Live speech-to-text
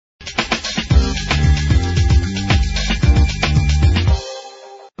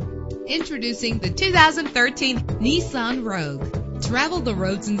Introducing the 2013 Nissan Rogue. Travel the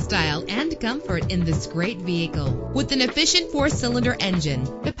roads in style and comfort in this great vehicle. With an efficient 4-cylinder engine,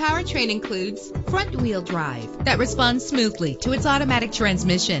 the powertrain includes front-wheel drive that responds smoothly to its automatic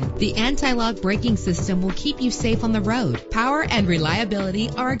transmission. The anti-lock braking system will keep you safe on the road. Power and reliability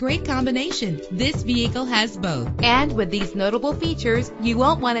are a great combination. This vehicle has both. And with these notable features, you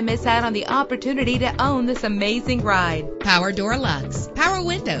won't want to miss out on the opportunity to own this amazing ride. Power door locks, power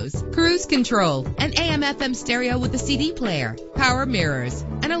windows, cruise control, an AM/FM stereo with a CD player, power mirrors,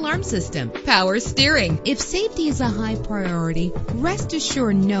 an alarm system, power steering. If safety is a high priority, rest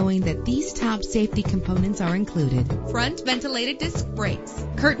assured knowing that these top safety components are included. Front ventilated disc brakes,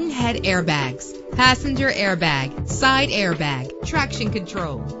 curtain head airbags, passenger airbag, side airbag, traction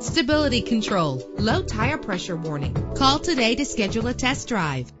control, stability control, low tire pressure warning. Call today to schedule a test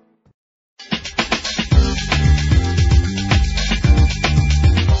drive.